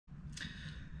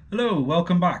Hello,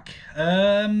 welcome back.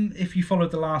 If you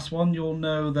followed the last one, you'll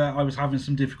know that I was having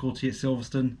some difficulty at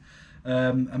Silverstone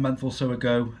a month or so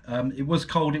ago. It was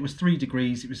cold, it was 3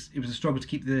 degrees, it was a struggle to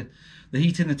keep the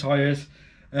heat in the tyres,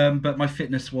 but my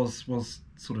fitness was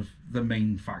sort of the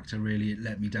main factor really. It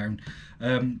let me down.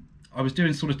 I was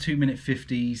doing sort of 2-minute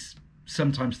 50s,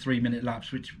 sometimes 3-minute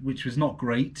laps, which was not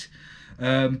great.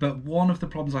 But one of the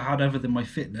problems I had other than my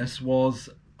fitness was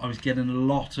I was getting a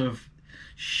lot of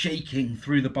shaking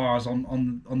through the bars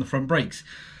on the front brakes.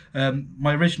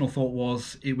 My original thought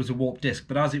was it was a warped disc,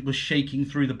 but as it was shaking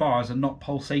through the bars and not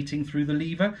pulsating through the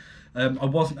lever, I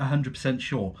wasn't 100%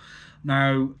 sure.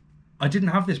 Now, I didn't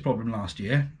have this problem last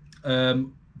year,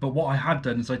 but what I had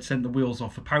done is I'd sent the wheels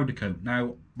off for powder coat.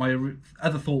 Now, my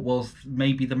other thought was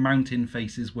maybe the mountain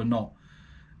faces were not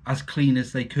as clean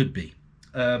as they could be.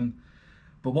 But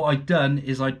what I'd done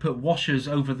is I'd put washers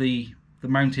over the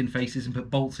mountain faces and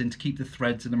put bolts in to keep the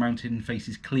threads and the mountain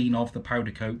faces clean of the powder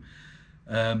coat.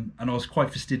 And I was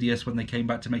quite fastidious when they came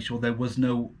back to make sure there was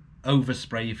no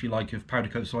overspray, if you like, of powder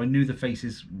coat, so I knew the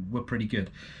faces were pretty good.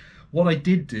 What I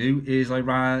did do is I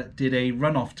did a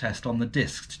runoff test on the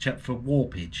discs to check for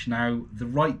warpage. Now, the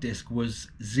right disc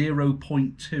was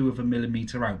 0.2 of a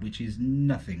millimetre out, which is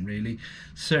nothing really.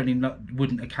 Certainly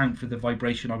wouldn't account for the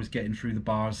vibration I was getting through the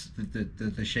bars,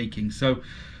 the shaking. So,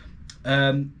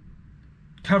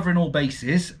 covering all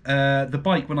bases, the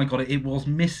bike, when I got it, it was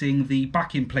missing the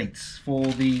backing plates for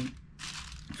the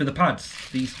pads.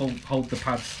 These hold the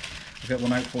pads. I'll get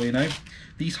one out for you now.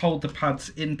 These hold the pads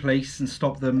in place and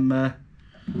stop them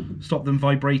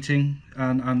vibrating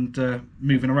and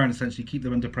moving around, essentially keep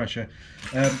them under pressure.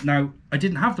 Now, I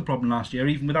didn't have the problem last year,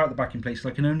 even without the backing plates, so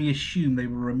I can only assume they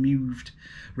were removed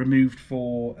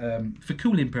for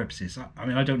cooling purposes. I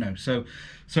mean, I don't know. So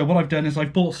what I've done is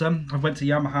I've bought some. I went to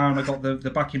Yamaha and I got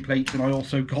the backing plates, and I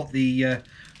also got the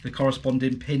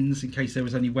corresponding pins in case there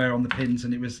was any wear on the pins,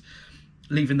 and it was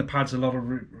leaving the pads a lot of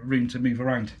room to move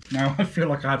around. Now, I feel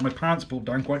like I had my pants pulled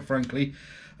down, quite frankly.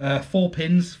 4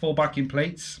 pins, 4 backing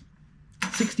plates,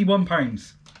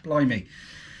 £61, blimey.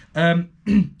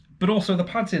 But also the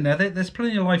pads in there, there's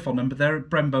plenty of life on them, but they're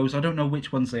Brembos. I don't know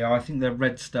which ones they are. I think they're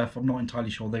red stuff. I'm not entirely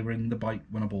sure. They were in the bike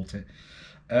when I bought it.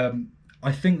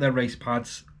 I think they're race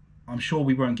pads. I'm sure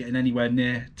we weren't getting anywhere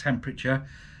near temperature,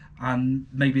 and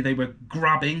maybe they were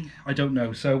grabbing, I don't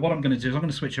know. So what I'm going to do is I'm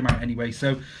going to switch them out anyway.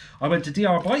 So I went to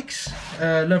DR Bikes,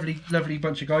 lovely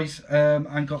bunch of guys,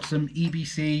 and got some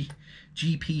EBC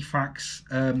GP Fax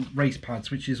race pads,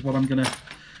 which is what I'm gonna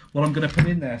put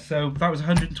in there. So that was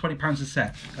 £120 a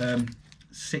set.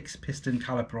 6-piston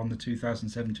caliper on the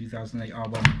 2007-2008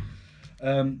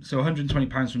 R1. So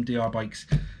 £120 from DR Bikes.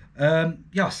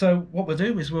 Yeah, so what we'll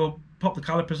do is we'll pop the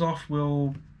calipers off,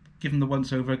 we'll give them the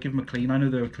once over, give them a clean. I know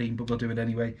they were clean, but we'll do it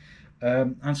anyway.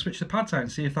 And switch the pads out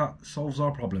and see if that solves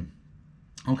our problem.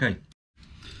 Okay.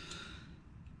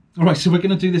 Alright, so we're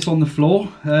going to do this on the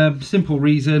floor. Simple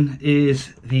reason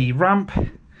is the ramp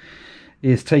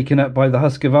is taken up by the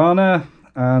Husqvarna,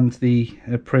 and the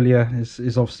Aprilia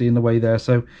is obviously in the way there.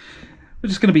 So we're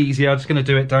just going to be easy. I'm just going to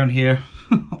do it down here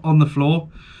on the floor.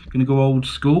 Going to go old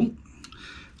school.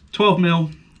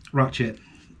 12mm ratchet.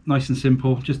 Nice and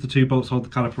simple. Just the 2 bolts hold the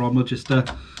caliper on. We'll just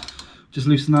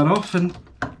loosen that off and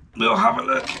we'll have a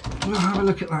look. We'll have a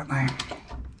look at that now.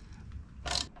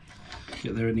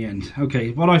 Get there in the end.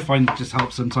 Okay, what I find just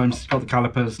helps sometimes, got the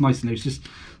calipers nice and loose, just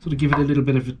sort of give it a little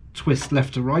bit of a twist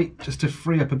left to right, just to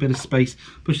free up a bit of space.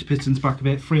 Push the pistons back a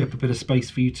bit, free up a bit of space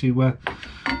for you to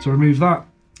remove that.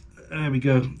 There we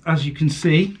go. As you can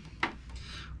see, I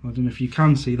don't know if you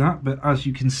can see that, but as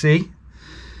you can see,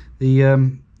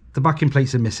 the backing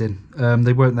plates are missing.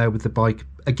 They weren't there with the bike.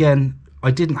 Again,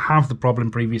 I didn't have the problem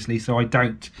previously, so I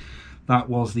doubt that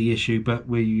was the issue, but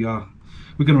we're going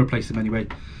to replace them anyway.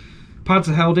 Pads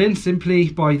are held in simply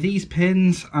by these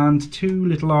pins and 2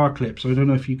 little R clips. So I don't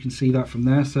know if you can see that from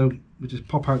there. So we'll just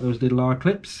pop out those little R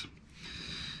clips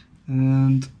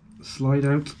and slide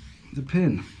out the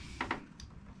pin.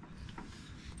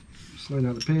 Slide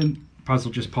out the pin. Pads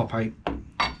will just pop out.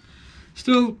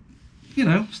 Still, you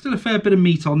know, still a fair bit of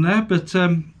meat on there, but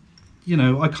you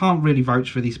know, I can't really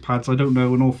vouch for these pads. I don't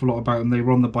know an awful lot about them. They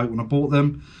were on the bike when I bought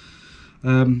them.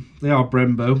 They are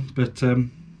Brembo, but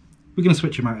we're going to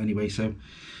switch them out anyway, so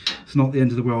it's not the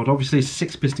end of the world. Obviously it's a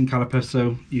 6-piston caliper,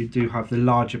 so you do have the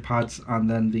larger pads and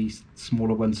then the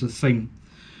smaller ones. So the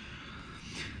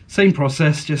same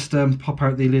process, just pop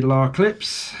out the little R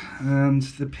clips and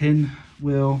the pin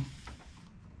will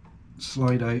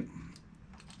slide out,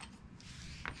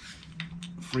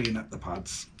 freeing up the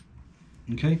pads.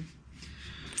 Okay,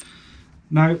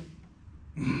 now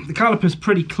the caliper's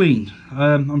pretty clean.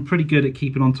 I'm pretty good at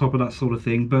keeping on top of that sort of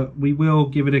thing, but we will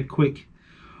give it a quick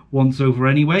once over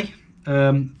anyway.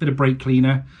 Bit of brake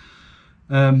cleaner.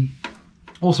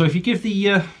 Also, if you give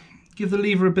the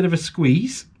lever a bit of a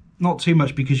squeeze, not too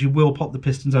much because you will pop the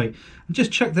pistons out, and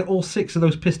just check that all 6 of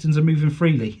those pistons are moving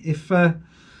freely.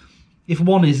 If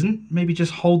one isn't, maybe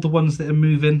just hold the ones that are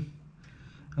moving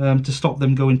to stop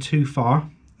them going too far,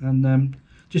 and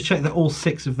just check that all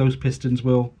 6 of those pistons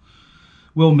will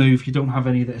move. You don't have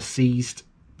any that are seized,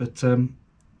 but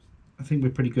I think we're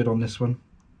pretty good on this one.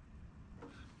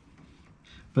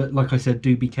 But like I said,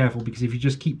 do be careful, because if you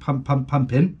just keep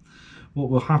pumping, what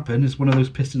will happen is one of those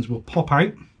pistons will pop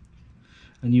out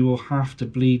and you will have to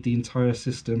bleed the entire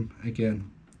system again.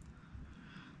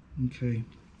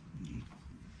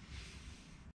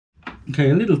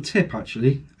 Okay, a little tip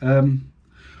actually,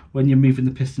 when you're moving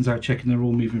the pistons out, checking they're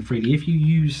all moving freely. If you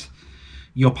use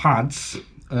your pads,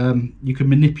 you can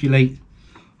manipulate,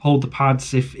 hold the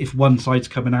pads. If one side's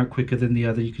coming out quicker than the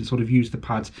other, you can sort of use the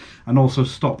pads and also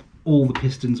stop all the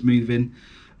pistons moving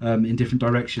in different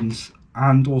directions,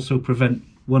 and also prevent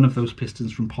one of those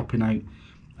pistons from popping out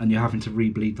and you're having to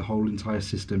rebleed the whole entire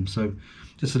system. So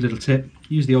just a little tip,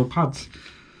 use the old pads.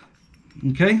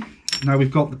 Okay, now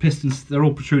we've got the pistons, they're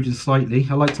all protruding slightly.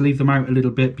 I like to leave them out a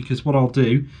little bit, because what I'll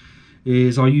do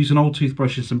is I'll use an old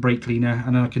toothbrush and some brake cleaner,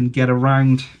 and I can get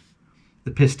around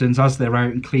the pistons as they're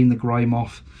out and clean the grime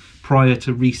off prior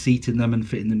to reseating them and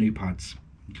fitting the new pads.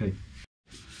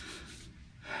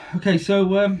 Okay, so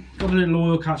got a little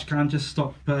oil catch can, just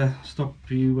stop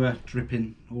you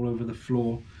dripping all over the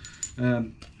floor.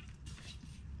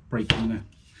 Brake cleaner.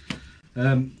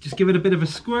 Just give it a bit of a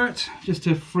squirt just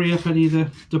to free up any of the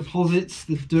deposits,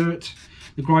 the dirt,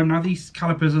 the grime. Now these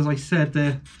calipers, as I said,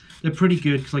 they're pretty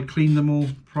good because I cleaned them all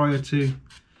prior to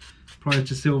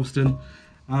Silverstone,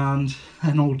 and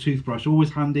an old toothbrush,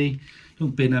 always handy.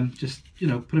 Don't bin them, just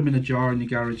put them in a jar in your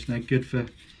garage, and they're good for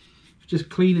just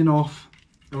cleaning off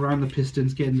around the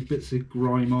pistons, getting the bits of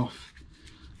grime off,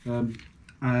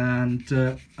 and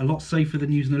a lot safer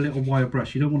than using a little wire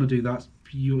brush. You don't want to do that,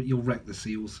 you'll wreck the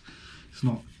seals. It's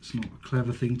not a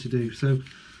clever thing to do. So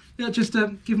yeah, just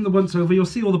give them the once over. You'll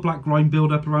see all the black grime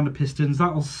build up around the pistons.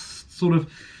 That'll sort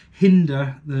of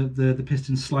hinder the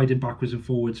pistons sliding backwards and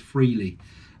forwards freely,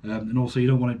 and also you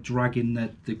don't want it dragging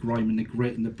the grime and the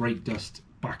grit and the brake dust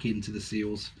back into the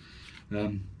seals.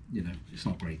 It's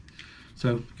not great.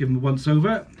 So give them a once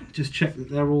over, just check that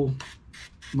they're all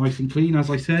nice and clean. As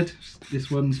I said,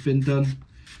 this one's been done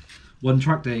one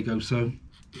track day ago, so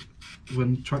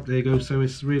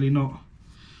it's really not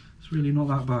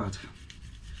that bad.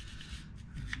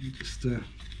 Just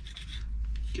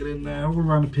get in there all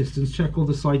around the pistons, check all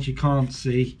the sides you can't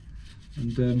see,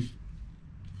 and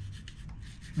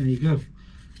there you go.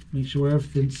 Make sure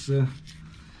everything's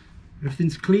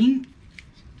clean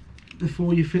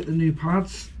before you fit the new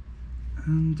pads,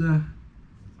 and there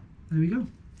we go.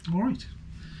 All right.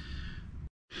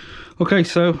 Okay,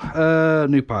 so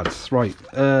new pads, right.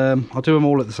 I'll do them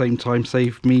all at the same time,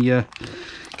 save me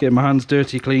getting my hands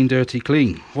dirty clean.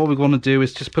 What we're going to do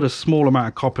is just put a small amount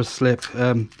of copper slip,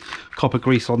 copper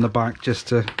grease on the back, just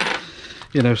to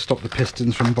stop the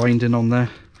pistons from binding on there,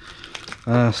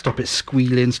 stop it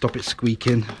squealing, stop it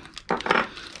squeaking.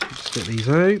 Just get these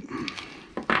out.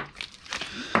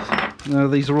 Now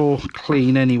these are all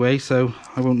clean anyway, so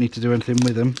I won't need to do anything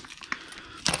with them.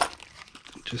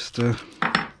 Just give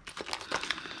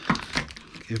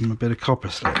them a bit of copper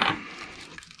slip.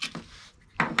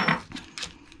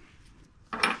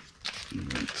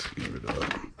 Let's get rid of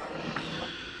that.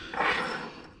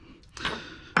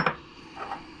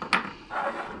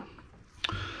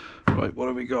 Right, what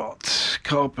have we got?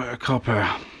 Copper.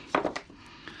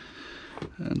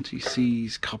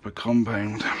 Anti-seize copper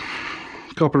compound.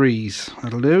 Copperies,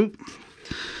 that'll do.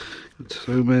 Got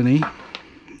so many.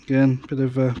 Again, bit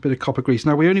of copper grease.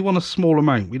 Now we only want a small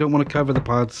amount. We don't want to cover the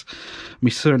pads. We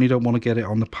certainly don't want to get it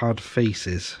on the pad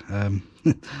faces. That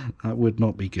would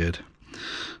not be good.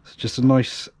 So just a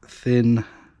nice thin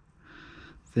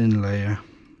layer.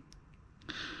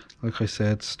 Like I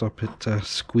said, stop it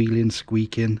squealing,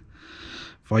 squeaking,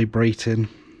 vibrating,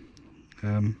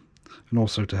 and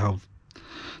also to help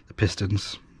the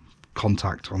pistons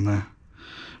contact on there,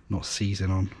 not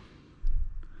seizing on.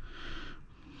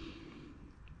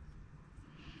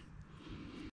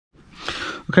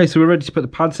 Okay, so we're ready to put the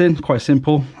pads in. Quite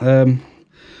simple.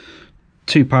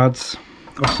 2 pads.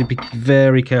 Obviously be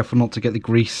very careful not to get the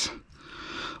grease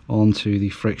onto the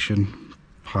friction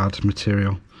pad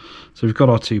material. So we've got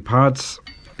our 2 pads.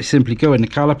 They simply go in the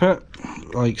caliper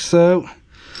like so,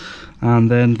 and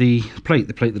then the plate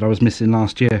that I was missing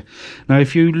last year. Now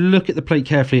if you look at the plate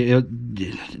carefully,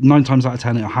 9 times out of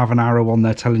 10 it'll have an arrow on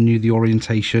there telling you the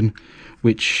orientation,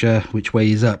 which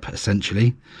way is up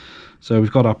essentially. So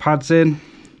we've got our pads in,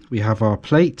 we have our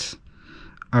plate,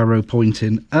 arrow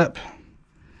pointing up,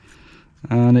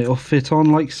 and it'll fit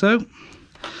on like so.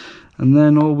 And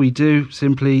then all we do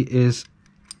simply is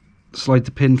slide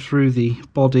the pin through the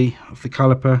body of the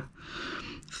caliper,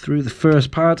 through the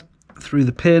first pad, through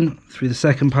the pin, through the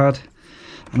second pad,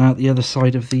 and out the other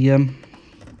side of the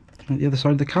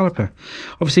caliper.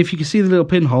 Obviously, if you can see the little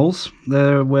pinholes,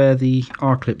 they're where the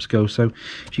R clips go. So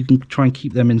if you can try and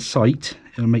keep them in sight,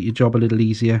 it'll make your job a little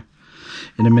easier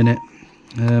in a minute.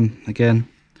 Again,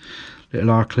 little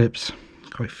R clips,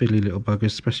 quite fiddly little buggers,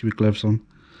 especially with gloves on,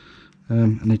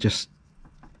 and they just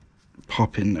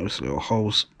pop in those little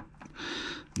holes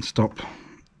and stop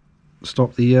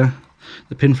the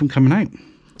pin from coming out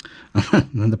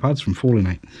and the pads from falling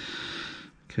out.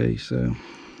 Okay, so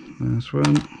that's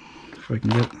one. If I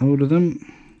can get hold of them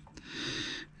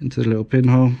into the little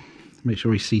pinhole, make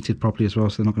sure he's seated properly as well,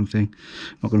 so they're not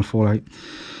going to fall out.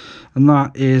 And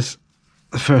that is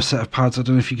the first set of pads. I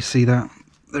don't know if you can see that.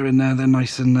 They're in there. They're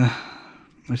nice and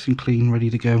clean, ready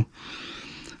to go.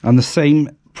 And the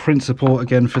same principle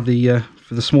again for the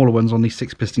smaller ones on these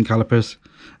 6-piston calipers.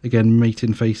 Again,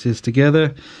 mating faces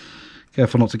together.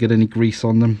 Careful not to get any grease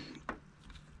on them.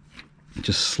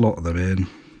 Just slot them in.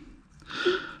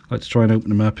 I like to try and open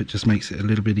them up, it just makes it a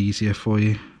little bit easier for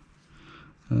you.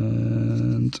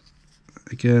 And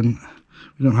again,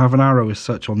 we don't have an arrow as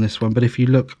such on this one, but if you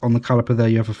look on the caliper there,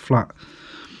 you have a flat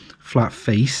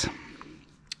face.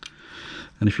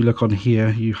 And if you look on here,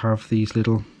 you have these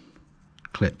little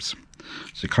clips.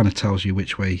 So it kind of tells you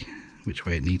which way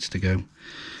it needs to go.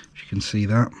 If you can see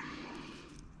that.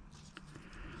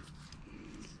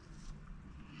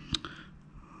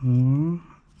 Or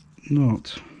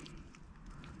not.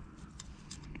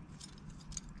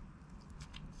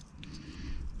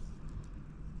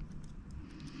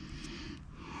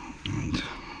 And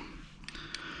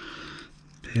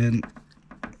pin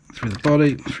through the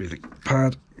body, through the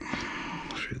pad,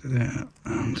 through there,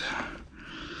 and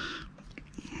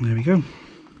there we go.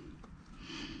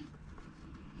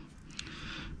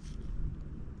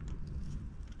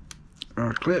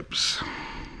 Our clips,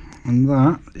 and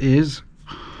that is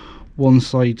one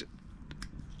side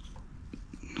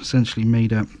essentially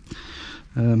made up.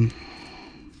 I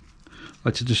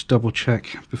like to just double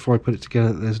check before I put it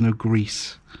together that there's no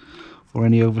grease or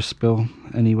any overspill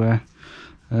anywhere.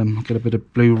 I'll get a bit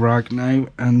of blue rag now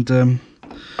and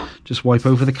just wipe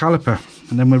over the caliper,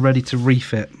 and then we're ready to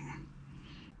refit.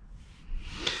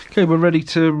 Okay, we're ready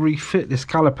to refit this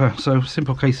caliper. So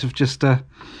simple case of just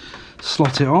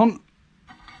slot it on,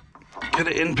 get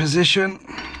it in position,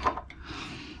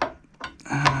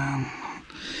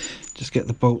 just get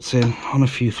the bolts in on a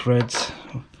few threads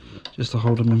just to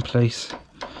hold them in place.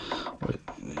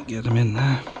 Get them in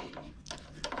there.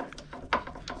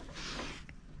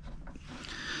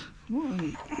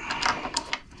 One.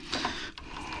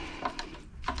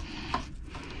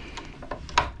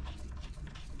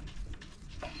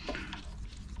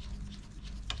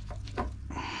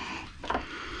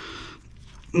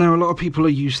 Now a lot of people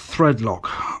use thread lock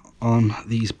on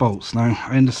these bolts. Now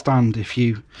I understand if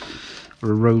you are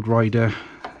a road rider,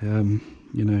 you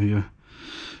know, you're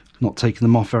not taking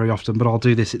them off very often, but I'll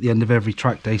do this at the end of every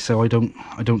track day, so I don't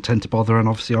tend to bother, and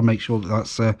obviously I'll make sure that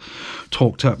that's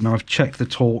torqued up. Now I've checked the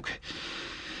torque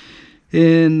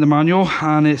in the manual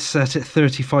and it's set at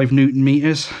 35 Newton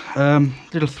meters.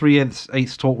 Little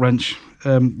 3/8 torque wrench,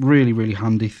 really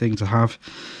handy thing to have.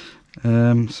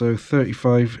 So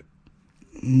 35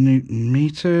 Newton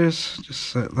meters, just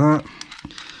set that,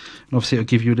 and obviously it'll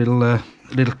give you a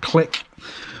little click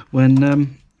when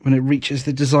it reaches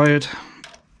the desired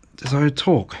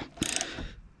torque.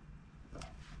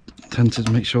 Tend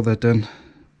to make sure they're done,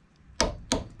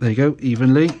 there you go,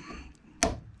 evenly.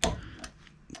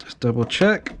 Just double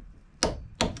check.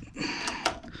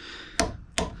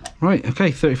 Right, okay,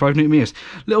 35 Newton meters.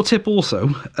 Little tip also,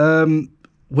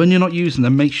 when you're not using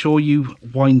them, make sure you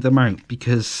wind them out,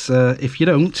 because if you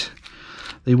don't,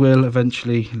 they will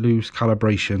eventually lose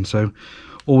calibration. So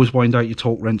always wind out your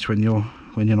torque wrench when you're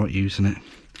not using it.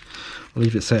 I'll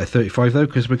leave it set at 35 though,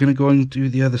 because we're going to go and do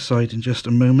the other side in just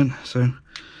a moment, so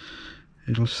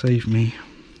it'll save me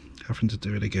having to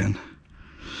do it again.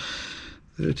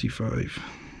 35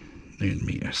 Newton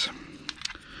meters.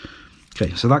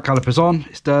 Okay, so that caliper's on,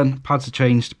 it's done, pads are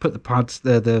changed, put the pads,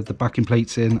 the backing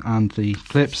plates in and the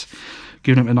clips,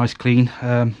 giving them a nice clean.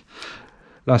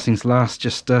 Last things last,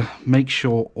 just make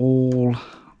sure all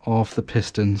of the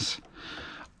pistons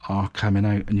are coming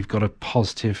out, and you've got a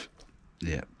positive,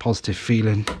 positive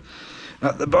feeling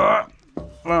at the bar.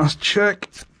 Last check.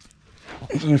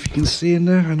 I don't know if you can see in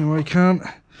there. I know I can't.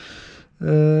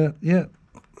 Yeah,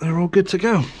 they're all good to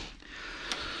go.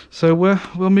 So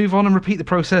we'll move on and repeat the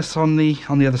process on the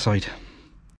other side.